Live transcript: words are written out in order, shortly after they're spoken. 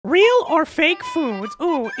Real or fake foods?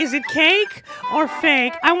 Ooh, is it cake or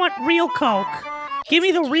fake? I want real Coke. Give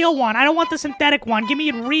me the real one. I don't want the synthetic one. Give me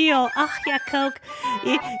it real. Oh, yeah, Coke.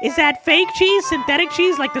 Is that fake cheese? Synthetic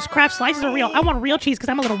cheese? Like this Kraft slices are real. I want real cheese because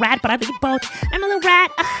I'm a little rat, but I eat both. I'm a little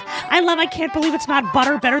rat. I can't believe it's not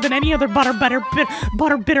butter. Better than any other butter. Bitter.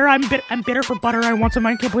 I'm bitter for butter. I want some.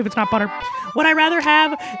 I can't believe it's not butter. Would I rather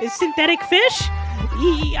have synthetic fish?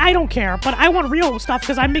 I don't care, but I want real stuff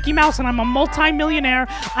because I'm Mickey Mouse and I'm a multi-millionaire.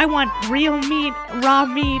 I want real meat, raw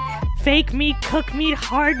meat, fake meat, cooked meat,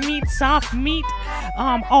 hard meat, soft meat.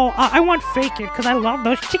 I want fake it because I love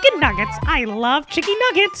those chicken nuggets. I love chicken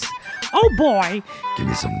nuggets. Oh boy. Give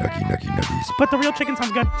me some nuggies. But the real chicken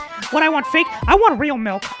sounds good. What I want fake? I want real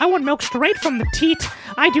milk. I want milk straight from the teat.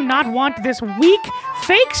 I do not want this weak,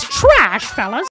 fake trash, fellas.